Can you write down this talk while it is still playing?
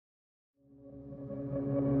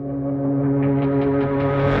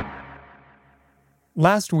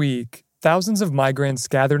Last week, thousands of migrants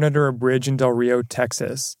gathered under a bridge in Del Rio,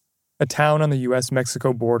 Texas, a town on the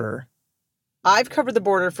U.S.-Mexico border. I've covered the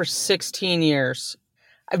border for 16 years.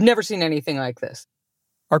 I've never seen anything like this.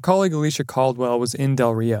 Our colleague Alicia Caldwell was in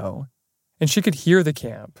Del Rio, and she could hear the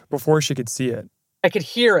camp before she could see it. I could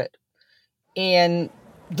hear it. And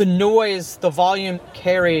the noise, the volume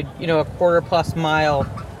carried, a quarter-plus mile.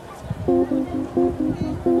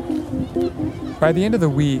 By the end of the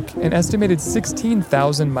week, an estimated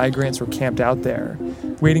 16,000 migrants were camped out there,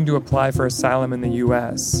 waiting to apply for asylum in the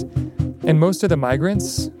U.S. And most of the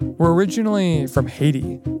migrants were originally from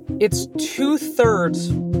Haiti. It's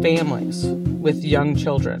 2/3 families with young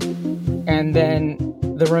children. And then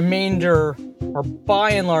the remainder are by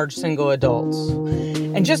and large single adults.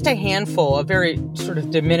 And just a handful, a very sort of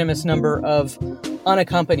de minimis number of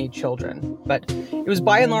unaccompanied children. But it was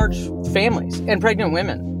by and large families and pregnant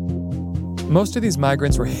women. Most of these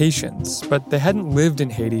migrants were Haitians, but they hadn't lived in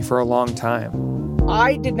Haiti for a long time.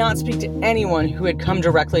 I did not speak to anyone who had come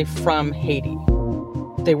directly from Haiti.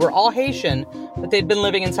 They were all Haitian, but they'd been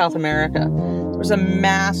living in South America. There was a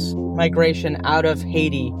mass migration out of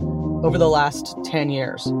Haiti over the last 10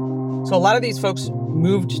 years. So a lot of these folks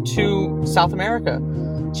moved to South America,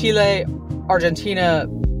 Chile, Argentina,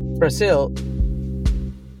 Brazil.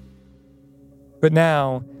 But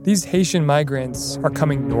now, these Haitian migrants are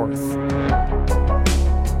coming north.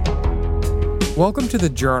 Welcome to The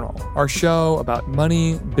Journal, our show about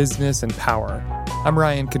money, business, and power. I'm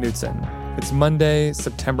Ryan Knutson. It's Monday,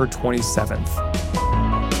 September 27th.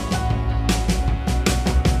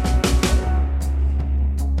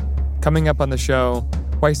 Coming up on the show,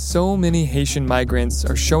 why so many Haitian migrants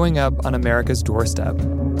are showing up on America's doorstep.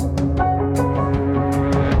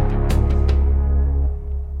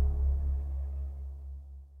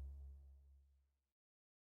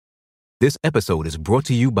 This episode is brought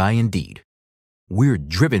to you by Indeed. We're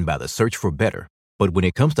driven by the search for better, but when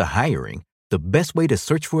it comes to hiring, the best way to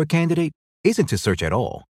search for a candidate isn't to search at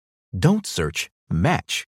all. Don't search,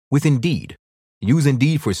 match with Indeed. Use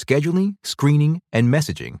Indeed for scheduling, screening, and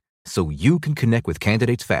messaging so you can connect with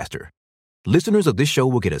candidates faster. Listeners of this show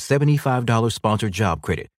will get a $75 sponsored job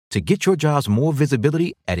credit to get your jobs more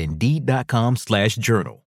visibility at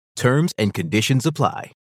Indeed.com/journal. Terms and conditions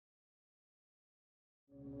apply.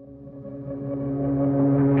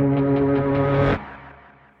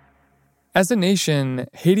 As a nation,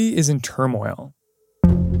 Haiti is in turmoil.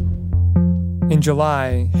 In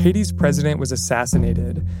July, Haiti's president was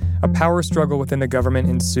assassinated. A power struggle within the government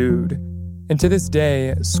ensued. And to this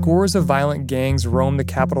day, scores of violent gangs roam the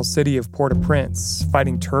capital city of Port-au-Prince,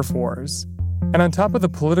 fighting turf wars. And on top of the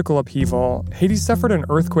political upheaval, Haiti suffered an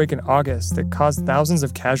earthquake in August that caused thousands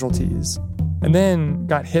of casualties, and then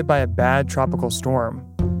got hit by a bad tropical storm.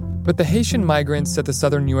 But the Haitian migrants at the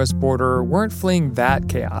southern U.S. border weren't fleeing that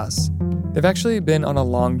chaos. They've actually been on a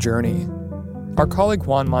long journey. Our colleague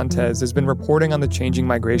Juan Montes has been reporting on the changing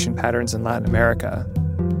migration patterns in Latin America.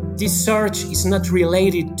 This surge is not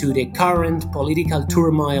related to the current political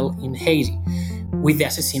turmoil in Haiti. With the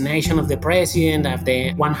assassination of the president, of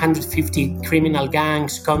the 150 criminal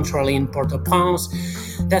gangs controlling Port-au-Prince,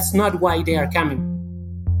 that's not why they are coming.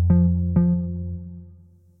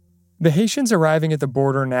 The Haitians arriving at the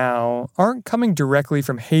border now aren't coming directly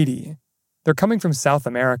from Haiti. They're coming from South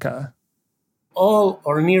America. All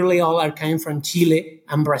or nearly all are coming from Chile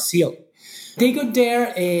and Brazil. They got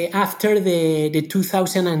there after the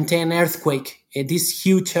 2010 earthquake, this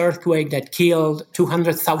huge earthquake that killed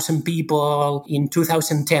 200,000 people in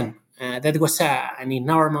 2010. That was an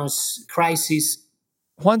enormous crisis.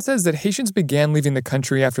 Juan says that Haitians began leaving the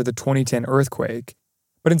country after the 2010 earthquake,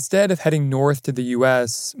 but instead of heading north to the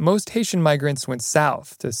U.S., most Haitian migrants went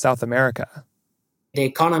south to South America. The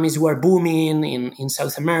economies were booming in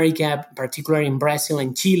South America, particularly in Brazil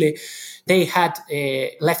and Chile. They had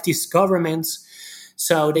leftist governments,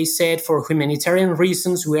 so they said for humanitarian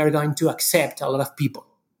reasons, we are going to accept a lot of people.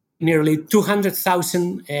 Nearly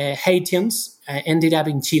 200,000 Haitians ended up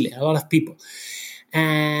in Chile, a lot of people,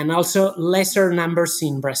 and also lesser numbers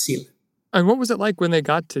in Brazil. And what was it like when they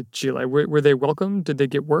got to Chile? Were they welcomed? Did they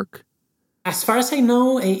get work? As far as I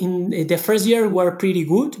know, in the first year were pretty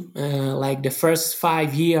good, like the first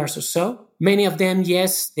 5 years or so. Many of them,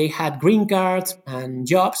 yes, they had green cards and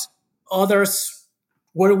jobs. Others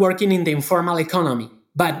were working in the informal economy.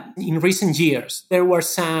 But in recent years, there were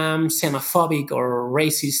some xenophobic or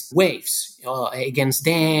racist waves against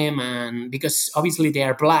them, and because obviously they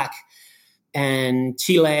are black, and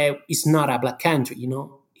Chile is not a black country,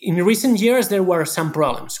 In recent years, there were some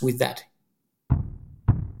problems with that.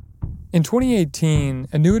 In 2018,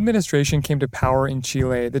 a new administration came to power in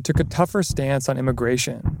Chile that took a tougher stance on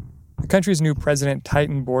immigration. the country's new president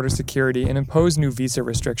tightened border security and imposed new visa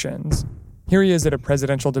restrictions. Here he is at a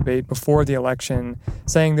presidential debate before the election,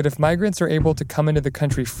 saying that if migrants are able to come into the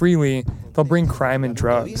country freely, they'll bring crime and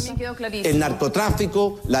drugs. El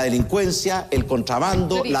narcotráfico, la delincuencia, el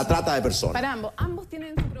contrabando, la trata de personas.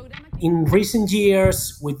 In recent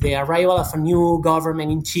years, with the arrival of a new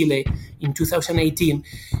government in Chile in 2018,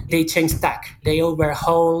 they changed tack. They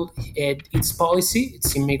overhauled its policy,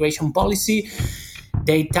 its immigration policy.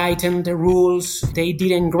 They tightened the rules. They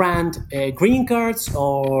didn't grant green cards,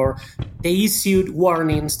 or they issued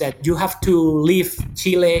warnings that you have to leave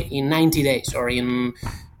Chile in 90 days or in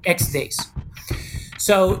X days.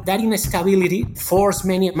 So that instability forced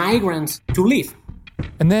many migrants to leave.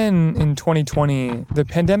 And then, in 2020, the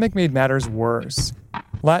pandemic made matters worse.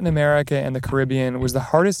 Latin America and the Caribbean was the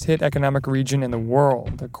hardest hit economic region in the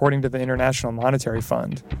world, according to the International Monetary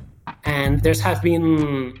Fund. And there have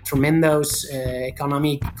been tremendous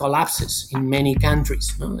economic collapses in many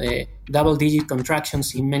countries, double-digit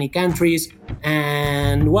contractions in many countries.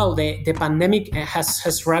 And, well, the pandemic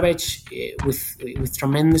has ravaged with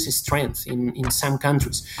tremendous strength in some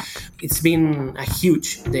countries. It's been a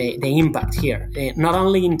huge, the impact here, not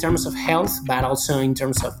only in terms of health, but also in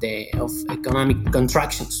terms of economic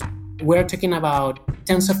contractions. We're talking about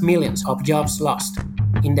tens of millions of jobs lost.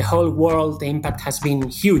 In the whole world, the impact has been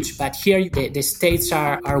huge, but here the states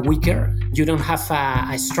are weaker. You don't have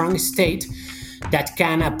a strong state that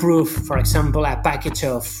can approve, for example, a package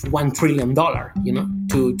of $1 trillion,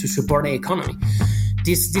 to support the economy.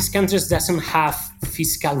 These countries doesn't have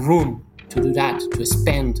fiscal room to do that, to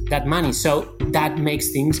spend that money. So that makes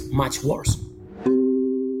things much worse.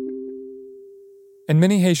 And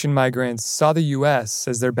many Haitian migrants saw the U.S.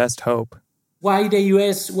 as their best hope. Why the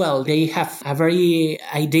U.S.? Well, they have a very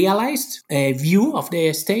idealized view of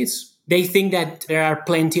the States. They think that there are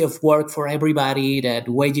plenty of work for everybody, that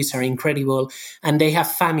wages are incredible, and they have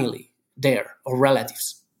family there or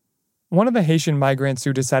relatives. One of the Haitian migrants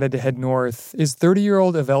who decided to head north is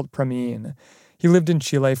 30-year-old Evelt Pramin. He lived in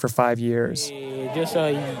Chile for 5 years. Yo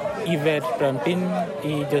soy Evelt Pramin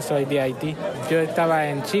y yo soy de Haití. Yo estaba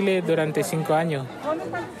en Chile durante 5 años.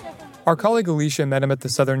 Our colleague Alicia met him at the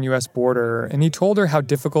southern U.S. border, and he told her how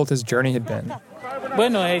difficult his journey had been.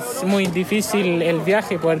 Bueno, es muy difícil el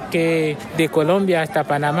viaje porque de Colombia hasta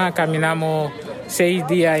Panamá caminamos 6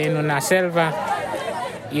 días en una selva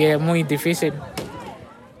y es muy difícil.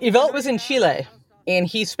 Evelt was in Chile, and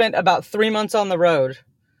he spent about 3 months on the road.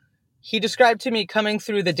 He described to me coming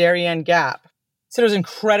through the Darien Gap. Said it was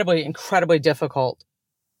incredibly, incredibly difficult.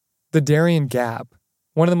 The Darien Gap,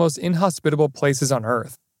 one of the most inhospitable places on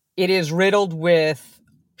Earth. It is riddled with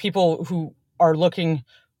people who are looking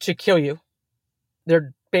to kill you.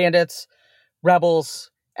 They're bandits,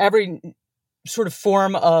 rebels, every sort of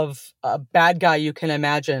form of a bad guy you can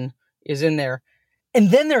imagine is in there.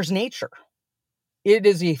 And then there's nature. It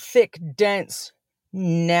is a thick, dense,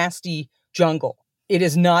 nasty jungle. It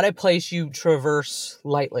is not a place you traverse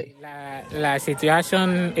lightly. La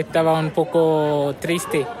situación estaba un poco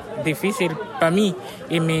triste, difícil para mí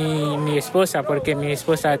y mi esposa, porque mi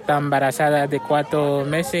esposa está embarazada de 4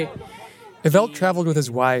 meses. Evelt traveled with his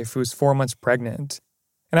wife, who was 4 months pregnant.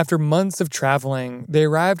 And after months of traveling, they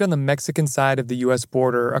arrived on the Mexican side of the U.S.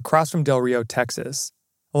 border across from Del Rio, Texas,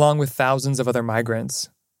 along with thousands of other migrants.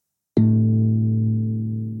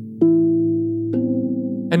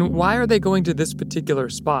 And why are they going to this particular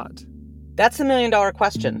spot? That's the million-dollar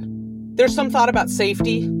question. There's some thought about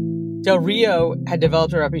safety. Del Rio had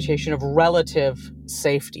developed a reputation of relative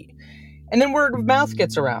safety. And then word of mouth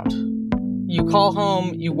gets around. You call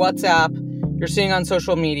home, you WhatsApp, you're seeing on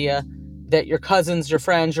social media that your cousins, your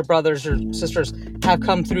friends, your brothers, your sisters have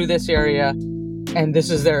come through this area, and this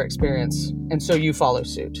is their experience. And so you follow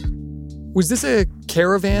suit. Was this a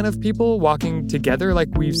caravan of people walking together like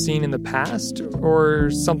we've seen in the past, or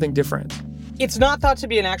something different? It's not thought to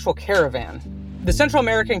be an actual caravan. The Central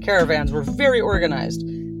American caravans were very organized.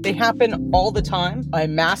 They happen all the time, a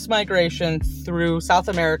mass migration through South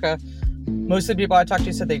America. Most of the people I talked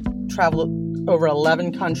to said they traveled over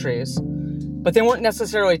 11 countries, but they weren't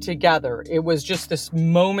necessarily together. It was just this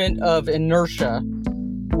moment of inertia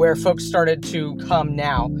where folks started to come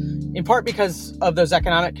now, in part because of those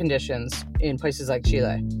economic conditions in places like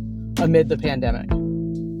Chile amid the pandemic.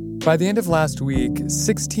 By the end of last week,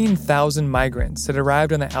 16,000 migrants had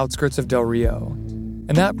arrived on the outskirts of Del Rio,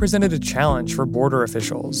 and that presented a challenge for border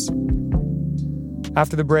officials.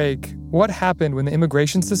 After the break, what happened when the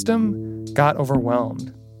immigration system got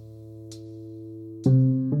overwhelmed?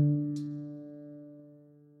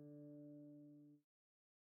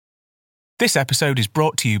 This episode is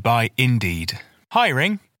brought to you by Indeed.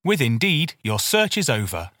 Hiring? With Indeed, your search is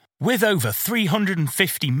over. With over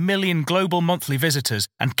 350 million global monthly visitors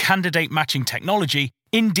and candidate matching technology,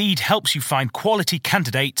 Indeed helps you find quality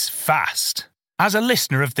candidates fast. As a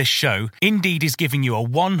listener of this show, Indeed is giving you a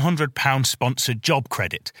 £100 sponsored job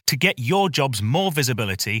credit to get your jobs more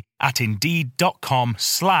visibility at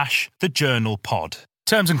Indeed.com/thejournalpod.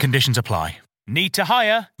 Terms and conditions apply. Need to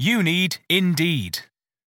hire? You need Indeed.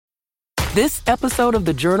 This episode of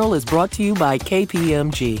The Journal is brought to you by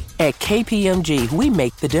KPMG. At KPMG, we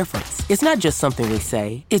make the difference. It's not just something we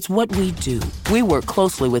say, it's what we do. We work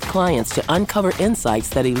closely with clients to uncover insights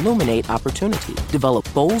that illuminate opportunity, develop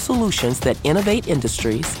bold solutions that innovate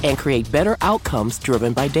industries, and create better outcomes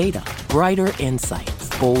driven by data. Brighter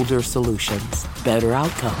insights, bolder solutions, better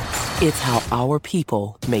outcomes. It's how our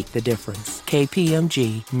people make the difference.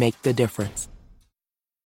 KPMG, make the difference.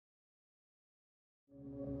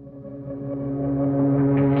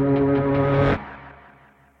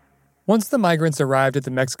 Once the migrants arrived at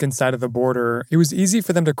the Mexican side of the border, it was easy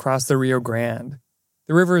for them to cross the Rio Grande.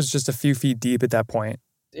 The river is just a few feet deep at that point.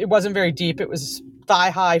 It wasn't very deep. It was thigh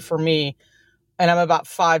high for me, and I'm about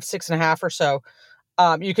 6.5 or so.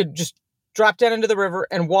 You could just drop down into the river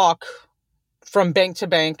and walk from bank to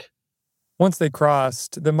bank. Once they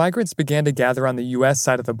crossed, the migrants began to gather on the U.S.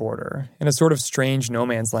 side of the border in a sort of strange no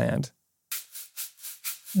man's land.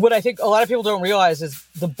 What I think a lot of people don't realize is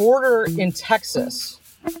the border in Texas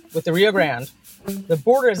with the Rio Grande, the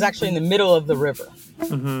border is actually in the middle of the river.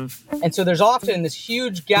 Mm-hmm. And so there's often this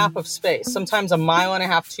huge gap of space, sometimes 1.5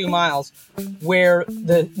 miles, 2 miles, where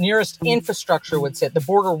the nearest infrastructure would sit, the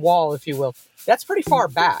border wall, if you will. That's pretty far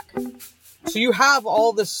back. So you have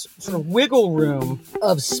all this sort of wiggle room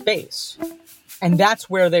of space. And that's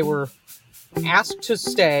where they were asked to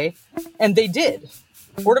stay. And they did.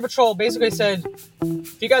 Border Patrol basically said,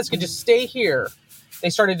 if you guys could just stay here. They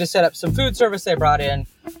started to set up some food service. They brought in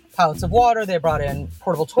pallets of water. They brought in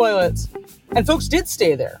portable toilets. And folks did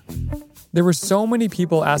stay there. There were so many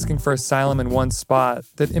people asking for asylum in one spot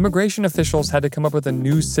that immigration officials had to come up with a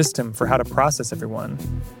new system for how to process everyone.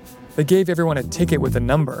 They gave everyone a ticket with a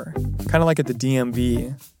number, kind of like at the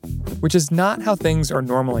DMV, which is not how things are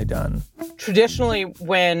normally done. Traditionally,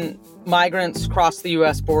 when migrants cross the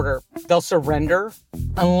U.S. border, they'll surrender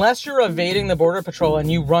unless you're evading the Border Patrol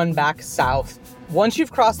and you run back south. Once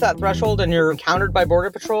you've crossed that threshold and you're encountered by Border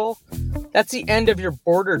Patrol, that's the end of your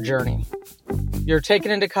border journey. You're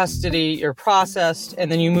taken into custody, you're processed,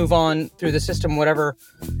 and then you move on through the system, whatever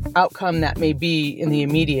outcome that may be in the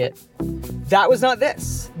immediate. That was not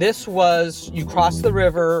this. This was you cross the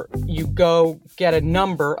river, you go get a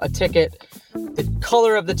number, a ticket. The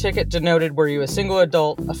color of the ticket denoted were you a single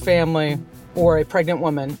adult, a family, or a pregnant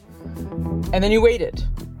woman. And then you waited.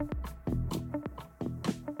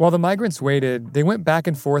 While the migrants waited, they went back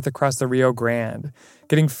and forth across the Rio Grande,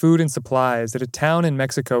 getting food and supplies at a town in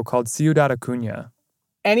Mexico called Ciudad Acuña.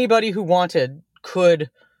 Anybody who wanted could,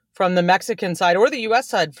 from the Mexican side, or the U.S.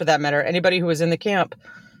 side for that matter, anybody who was in the camp,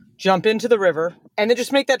 jump into the river and then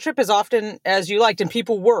just make that trip as often as you liked. And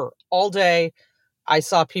people were. All day, I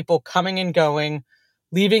saw people coming and going,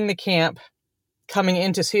 leaving the camp, coming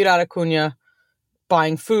into Ciudad Acuña,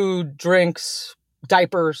 buying food, drinks,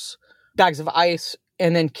 diapers, bags of ice,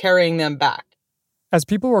 and then carrying them back. As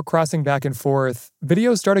people were crossing back and forth,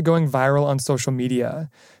 videos started going viral on social media,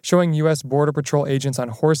 showing U.S. Border Patrol agents on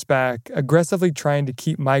horseback aggressively trying to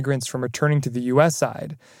keep migrants from returning to the U.S.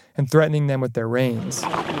 side and threatening them with their reins.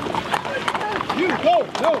 You go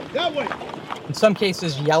that way. In some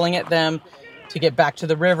cases, yelling at them to get back to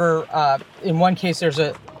the river. In one case, there's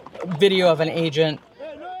a video of an agent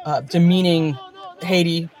demeaning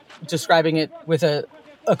Haiti, describing it with a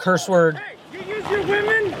curse word. You use your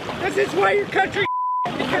women? This is why your country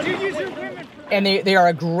because you use your women. And they are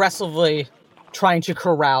aggressively trying to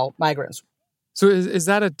corral migrants. So is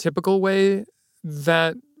that a typical way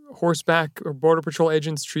that horseback or Border Patrol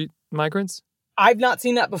agents treat migrants? I've not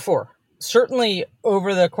seen that before. Certainly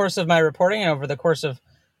over the course of my reporting and over the course of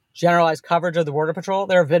generalized coverage of the Border Patrol,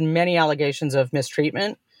 there have been many allegations of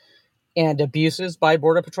mistreatment and abuses by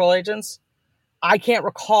Border Patrol agents. I can't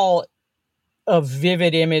recall a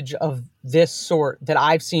vivid image of this sort that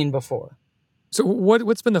I've seen before. So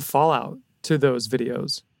what's been the fallout to those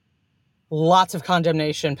videos? Lots of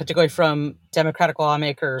condemnation, particularly from Democratic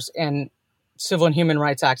lawmakers and civil and human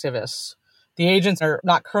rights activists. The agents are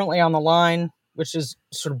not currently on the line, which is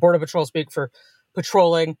sort of Border Patrol speak for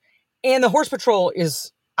patrolling. And the Horse Patrol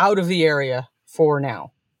is out of the area for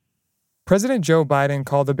now. President Joe Biden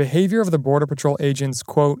called the behavior of the Border Patrol agents,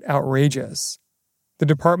 quote, outrageous. The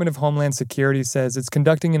Department of Homeland Security says it's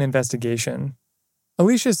conducting an investigation.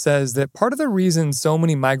 Alicia says that part of the reason so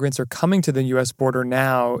many migrants are coming to the U.S. border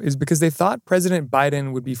now is because they thought President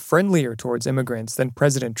Biden would be friendlier towards immigrants than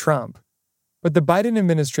President Trump. But the Biden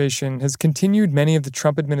administration has continued many of the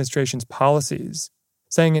Trump administration's policies,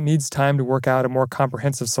 saying it needs time to work out a more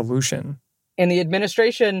comprehensive solution. And the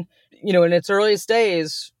administration, in its earliest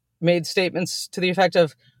days, made statements to the effect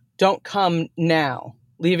of, don't come now,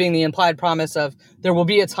 leaving the implied promise of there will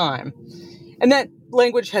be a time. And that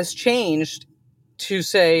language has changed to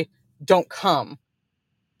say, don't come.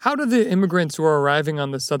 How do the immigrants who are arriving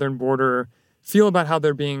on the southern border feel about how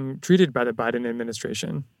they're being treated by the Biden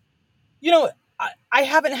administration? I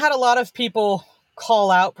haven't had a lot of people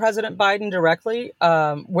call out President Biden directly,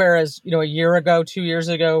 whereas, a year ago, 2 years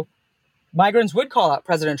ago, migrants would call out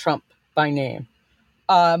President Trump by name.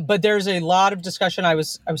 But there's a lot of discussion. I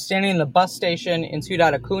was standing in the bus station in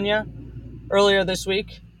Ciudad Acuña earlier this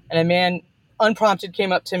week, and a man, unprompted,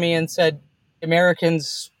 came up to me and said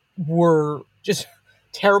Americans were just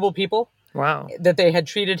terrible people. Wow. That they had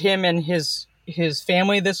treated him and his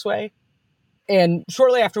family this way. And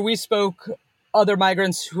shortly after we spoke, other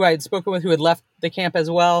migrants who I had spoken with who had left the camp as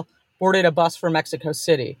well boarded a bus for Mexico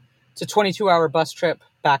City. It's a 22-hour bus trip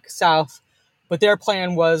back south. But their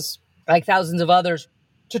plan was, like thousands of others,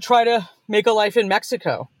 to try to make a life in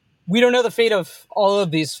Mexico. We don't know the fate of all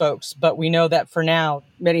of these folks, but we know that for now,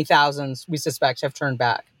 many thousands, we suspect, have turned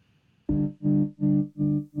back.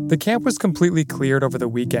 The camp was completely cleared over the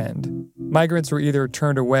weekend. Migrants were either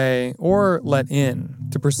turned away or let in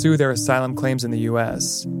to pursue their asylum claims in the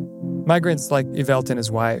U.S. Migrants like Yvelt and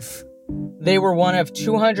his wife. They were one of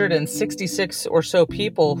 266 or so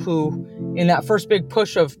people who, in that first big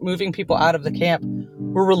push of moving people out of the camp,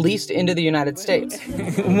 were released into the United States.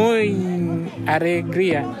 Muy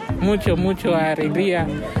alegría, mucho alegría.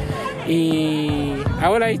 Y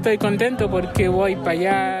ahora estoy contento porque voy para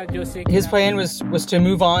allá. Yo sé que... His plan was to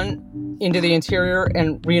move on into the interior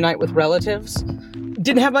and reunite with relatives.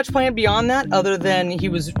 Didn't have much plan beyond that, other than he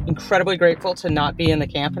was incredibly grateful to not be in the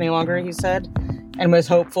camp any longer, he said, and was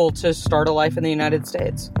hopeful to start a life in the United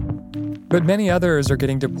States. But many others are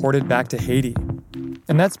getting deported back to Haiti,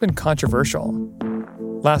 and that's been controversial.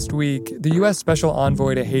 Last week, the U.S. Special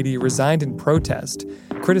Envoy to Haiti resigned in protest,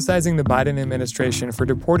 criticizing the Biden administration for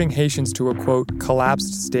deporting Haitians to a, quote,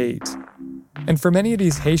 collapsed state. And for many of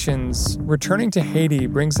these Haitians, returning to Haiti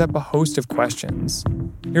brings up a host of questions.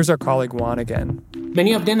 Here's our colleague Juan again.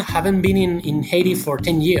 Many of them haven't been in Haiti for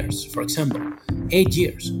 10 years, for example, 8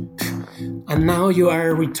 years. And now you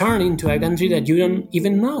are returning to a country that you don't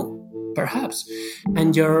even know, perhaps.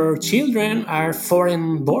 And your children are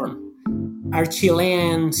foreign-born, are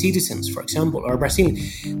Chilean citizens, for example, or Brazilian.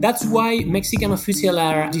 That's why Mexican officials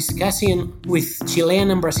are discussing with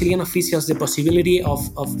Chilean and Brazilian officials the possibility of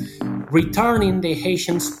returning the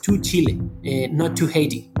Haitians to Chile, not to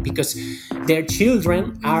Haiti, because their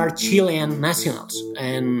children are Chilean nationals.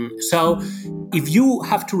 And so if you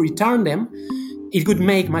have to return them, it would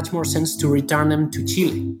make much more sense to return them to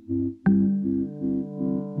Chile.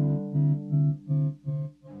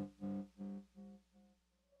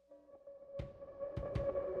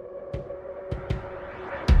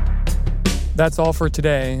 That's all for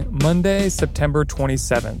today, Monday, September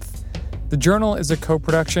 27th. The Journal is a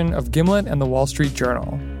co-production of Gimlet and The Wall Street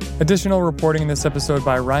Journal. Additional reporting in this episode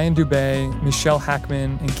by Ryan Dubé, Michelle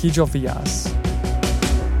Hackman, and Kijel Fias.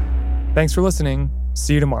 Thanks for listening.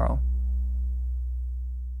 See you tomorrow.